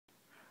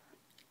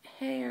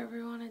Hey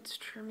everyone, it's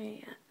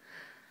Tremia,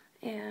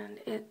 and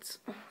it's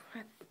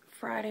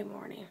Friday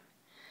morning,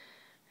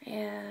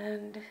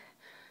 and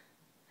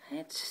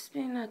it's just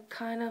been a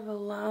kind of a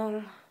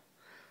long,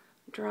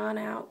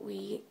 drawn-out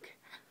week.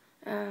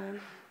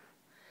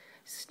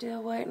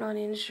 Still waiting on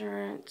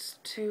insurance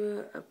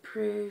to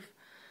approve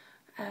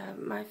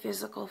my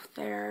physical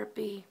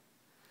therapy,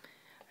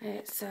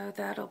 so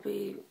that'll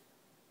be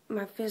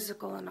my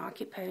physical and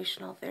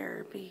occupational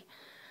therapy.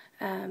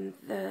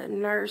 The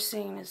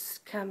nursing is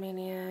coming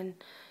in,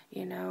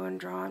 and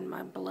drawing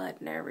my blood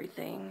and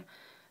everything.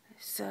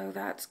 So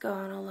that's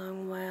going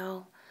along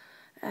well.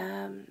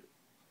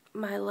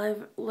 My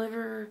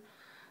liver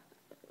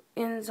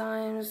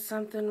enzymes,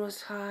 something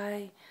was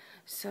high.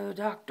 So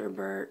Dr.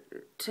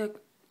 Burt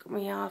took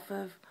me off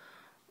of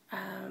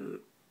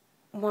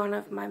one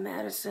of my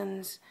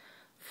medicines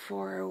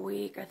for a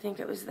week. I think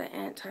it was the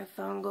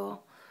antifungal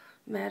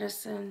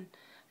medicine.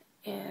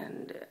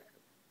 And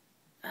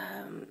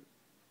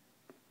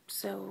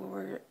so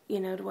we're,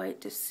 to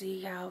wait to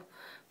see how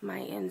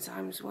my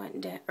enzymes went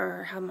down,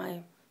 or how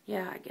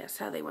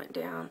how they went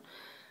down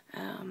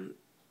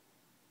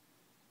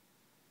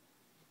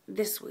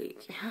this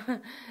week.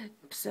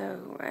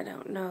 So I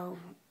don't know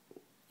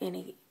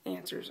any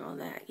answers on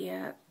that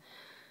yet.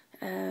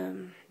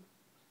 I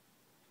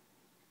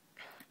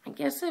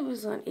guess it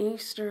was on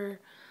Easter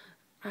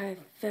I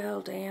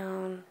fell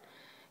down,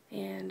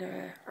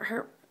 and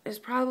it's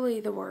probably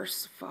the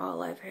worst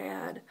fall I've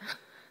had.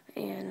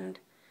 And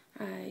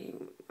I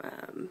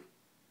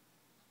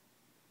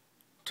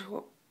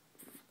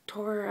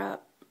tore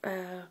up,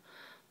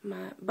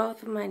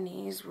 both of my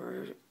knees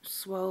were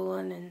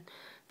swollen, and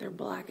they're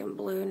black and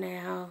blue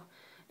now.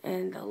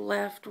 And the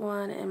left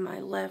one and my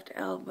left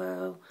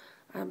elbow,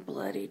 I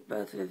bloodied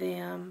both of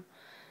them.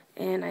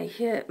 And I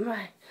hit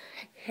my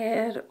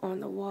head on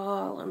the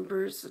wall and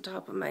bruised the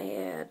top of my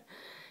head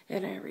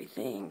and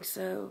everything.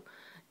 So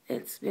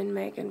it's been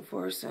making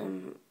for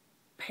some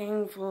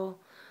painful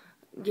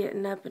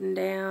getting up and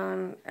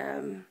down,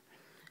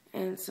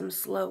 and some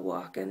slow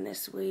walking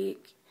this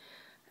week.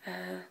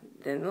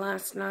 Then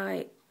last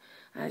night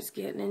I was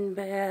getting in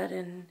bed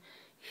and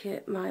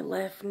hit my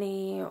left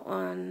knee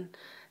on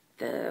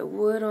the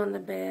wood on the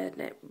bed,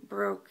 and it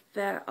broke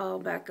that all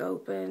back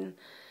open.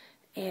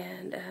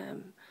 And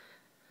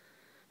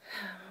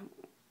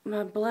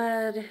my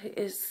blood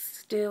is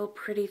still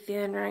pretty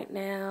thin right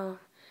now,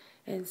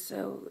 and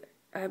so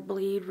I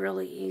bleed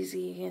really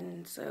easy,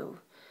 and so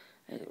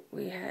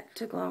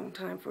took a long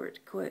time for it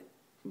to quit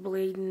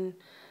bleeding,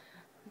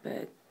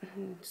 but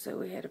so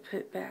we had to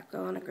put back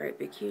on a great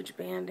big huge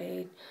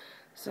band-aid.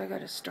 So I got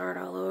to start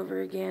all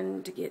over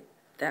again to get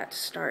that to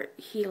start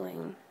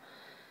healing.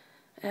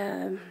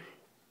 I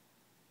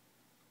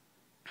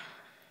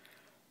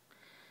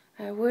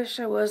wish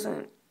I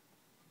wasn't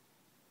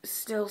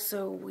still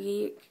so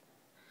weak.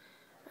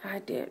 I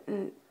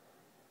didn't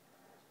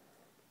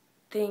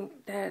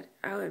think that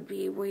I would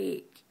be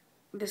weak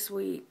this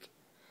week,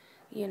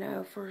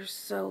 for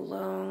so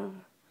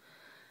long.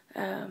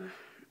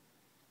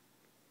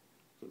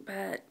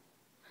 But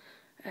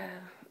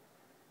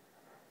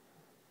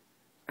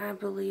I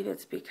believe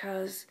it's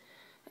because,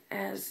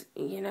 as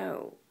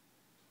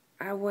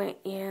I went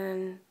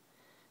in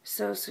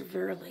so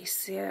severely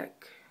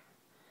sick,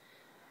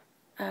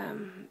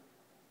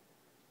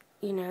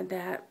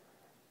 that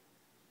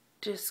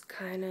just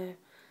kind of,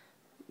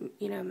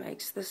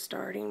 makes the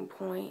starting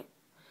point,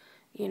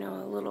 a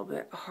little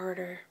bit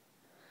harder.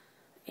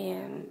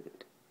 And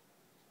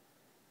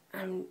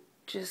I'm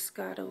just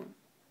got to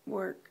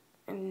work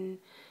and,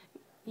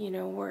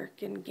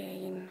 work and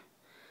gain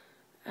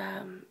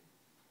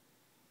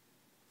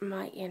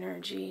my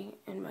energy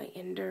and my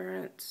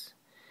endurance.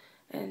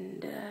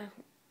 And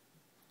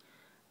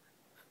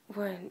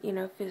when,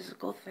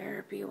 physical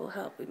therapy will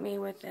help me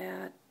with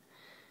that,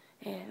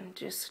 and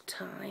just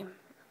time.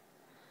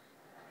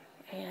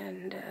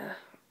 And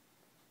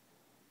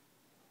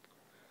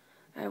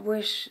I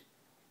wish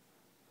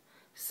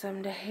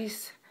some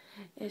days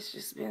it's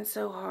just been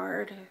so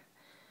hard.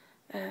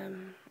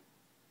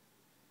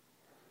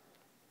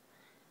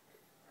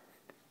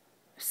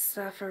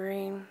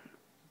 Suffering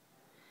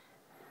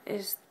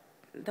is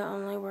the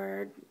only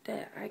word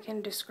that I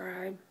can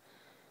describe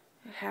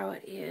how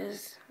it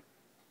is.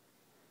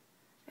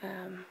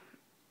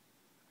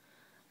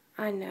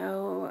 I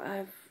know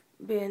I've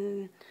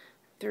been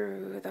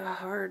through the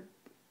hard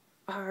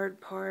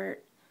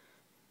part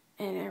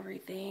and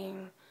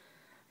everything,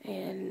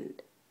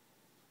 and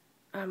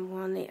I'm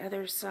on the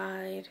other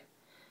side.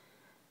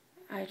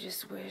 I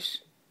just wish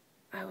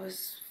I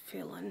was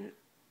feeling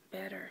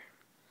better.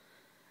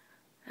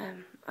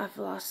 I've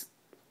lost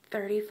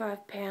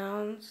 35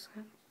 pounds,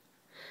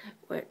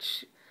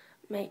 which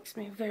makes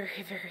me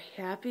very, very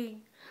happy,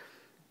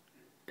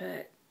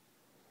 but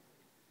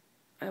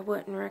I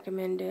wouldn't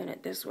recommend doing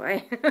it this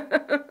way.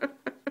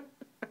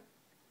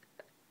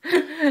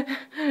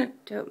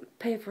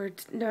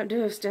 Don't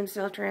do a stem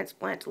cell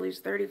transplant to lose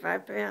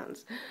 35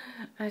 pounds.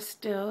 I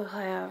still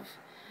have,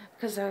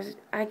 because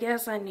I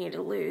guess I need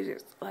to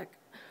lose like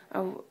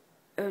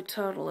a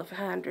total of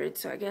 100,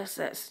 so I guess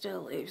that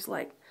still leaves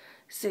like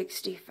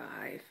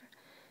 65.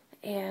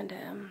 And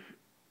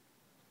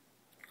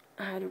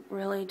I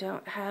really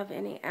don't have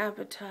any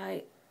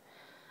appetite.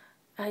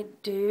 I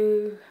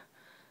do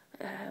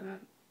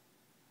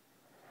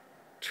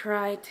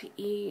try to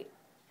eat,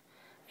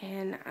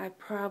 and I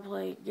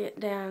probably get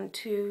down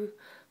 2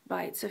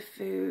 bites of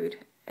food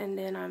and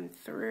then I'm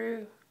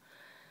through.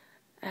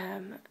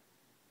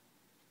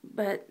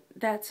 But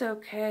that's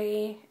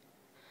okay,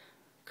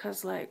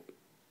 because like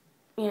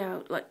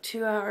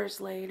 2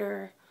 hours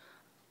later,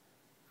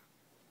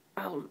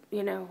 I'll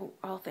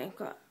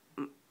think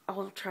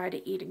I'll try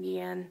to eat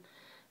again,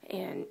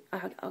 and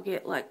I'll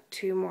get like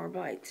 2 more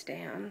bites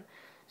down.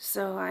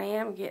 So I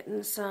am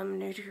getting some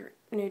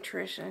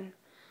nutrition,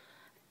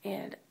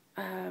 and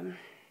I'm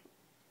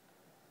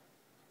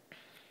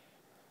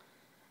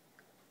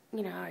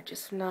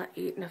just not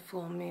eating a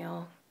full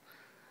meal.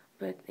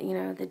 But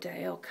the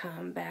day will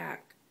come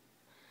back.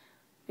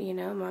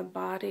 My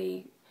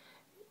body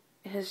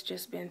has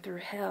just been through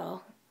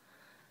hell.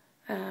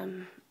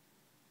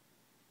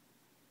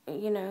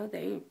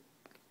 They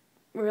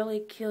really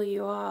kill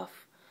you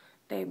off.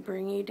 They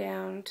bring you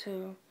down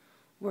to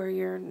where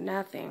you're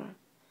nothing,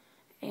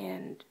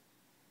 and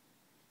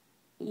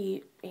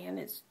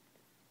it's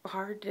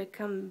hard to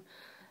come,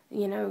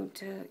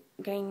 to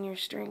gain your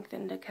strength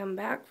and to come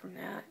back from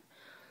that.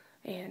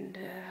 And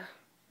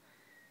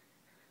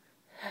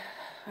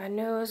I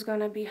knew it was going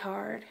to be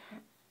hard,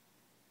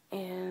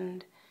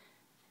 and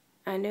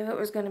I knew it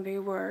was going to be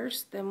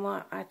worse than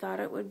what I thought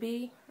it would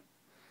be.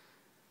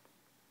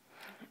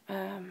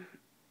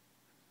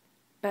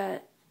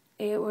 But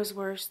it was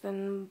worse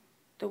than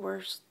the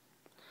worst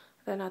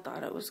than I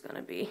thought it was going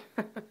to be.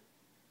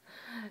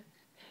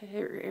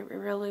 It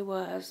really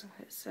was.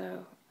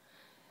 So,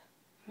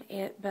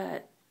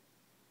 but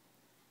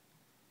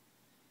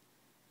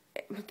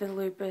with the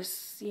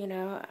lupus,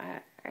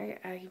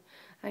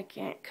 I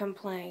can't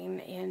complain,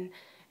 and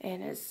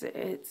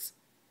it's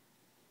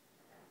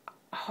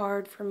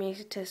hard for me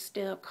to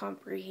still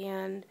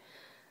comprehend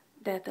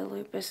that the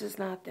lupus is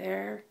not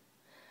there,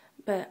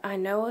 but I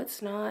know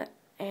it's not,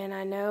 and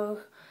I know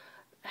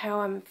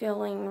how I'm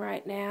feeling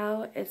right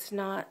now. It's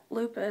not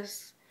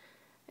lupus.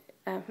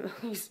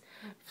 You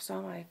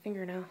saw my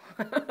fingernail.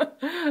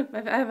 I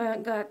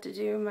haven't got to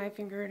do my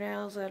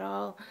fingernails at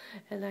all,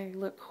 and I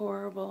look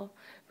horrible.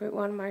 But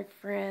one of my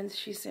friends,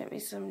 she sent me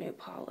some new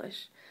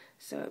polish,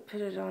 so I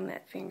put it on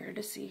that finger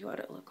to see what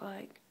it looked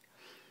like.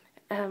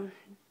 And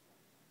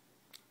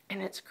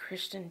it's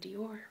Christian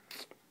Dior.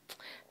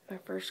 My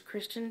first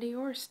Christian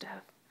Dior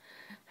stuff.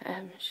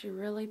 She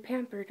really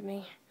pampered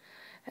me.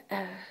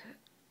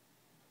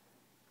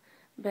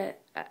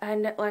 But I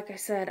know, like I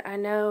said, I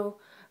know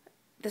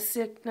the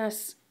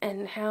sickness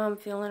and how I'm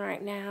feeling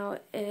right now,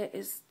 it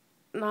is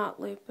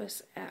not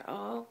lupus at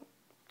all.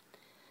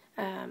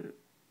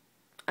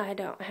 I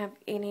don't have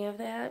any of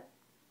that.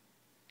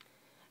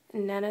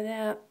 None of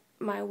that.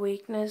 My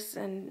weakness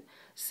and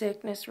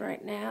sickness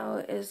right now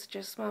is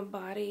just my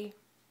body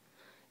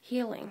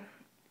healing.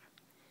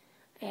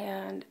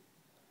 And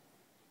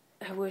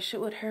I wish it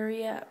would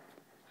hurry up.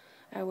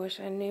 I wish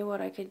I knew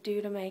what I could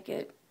do to make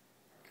it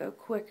go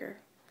quicker.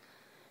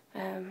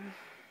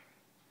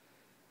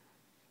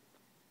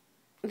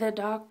 The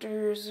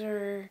doctors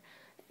are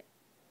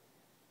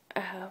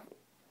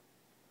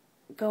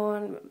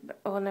going,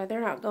 well, no,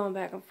 they're not going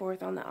back and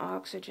forth on the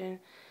oxygen.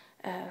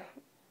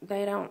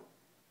 They don't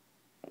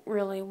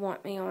really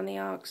want me on the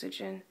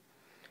oxygen.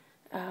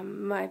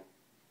 My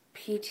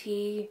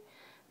PT,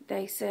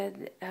 they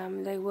said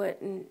they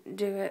wouldn't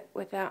do it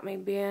without me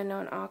being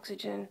on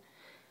oxygen.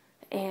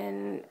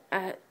 And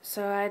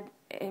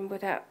and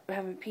without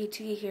having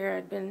PT here,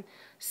 I'd been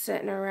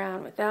sitting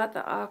around without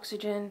the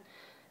oxygen,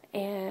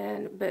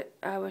 but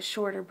I was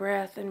short of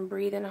breath and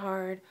breathing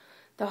hard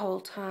the whole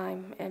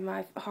time, and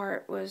my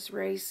heart was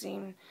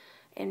racing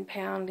and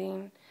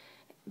pounding.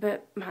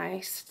 But my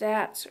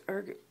stats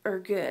are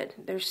good.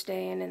 They're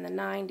staying in the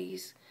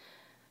 90s.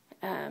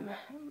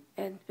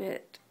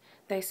 But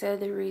they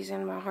said the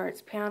reason my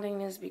heart's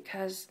pounding is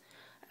because,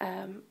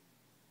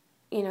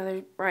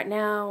 right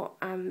now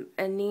I'm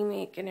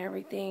anemic and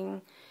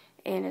everything,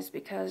 and it's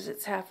because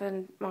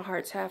my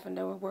heart's having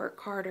to work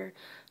harder,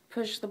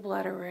 push the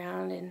blood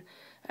around, and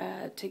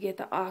to get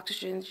the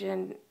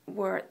oxygen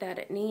that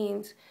it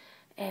needs.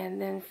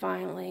 And then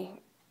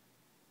finally,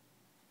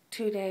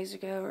 2 days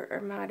ago, or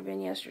it might have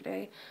been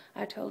yesterday,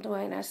 I told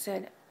Dwayne, I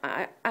said,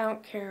 I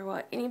don't care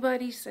what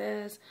anybody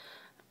says.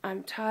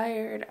 I'm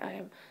tired.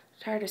 I'm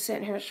tired of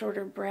sitting here short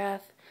of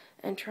breath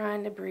and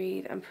trying to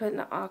breathe. I'm putting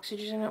the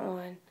oxygen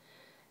on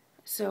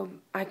so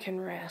I can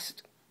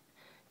rest,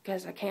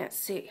 because I can't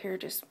sit here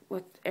just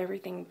with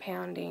everything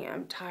pounding.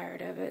 I'm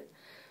tired of it.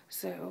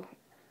 So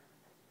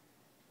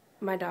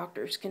my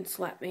doctors can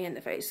slap me in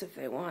the face if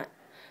they want,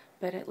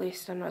 but at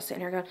least I'm not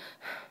sitting here going,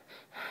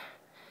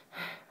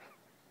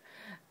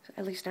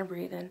 at least I'm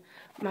breathing.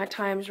 My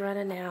time's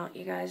running out,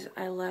 you guys.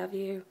 I love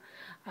you.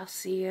 I'll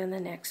see you in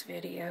the next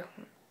video.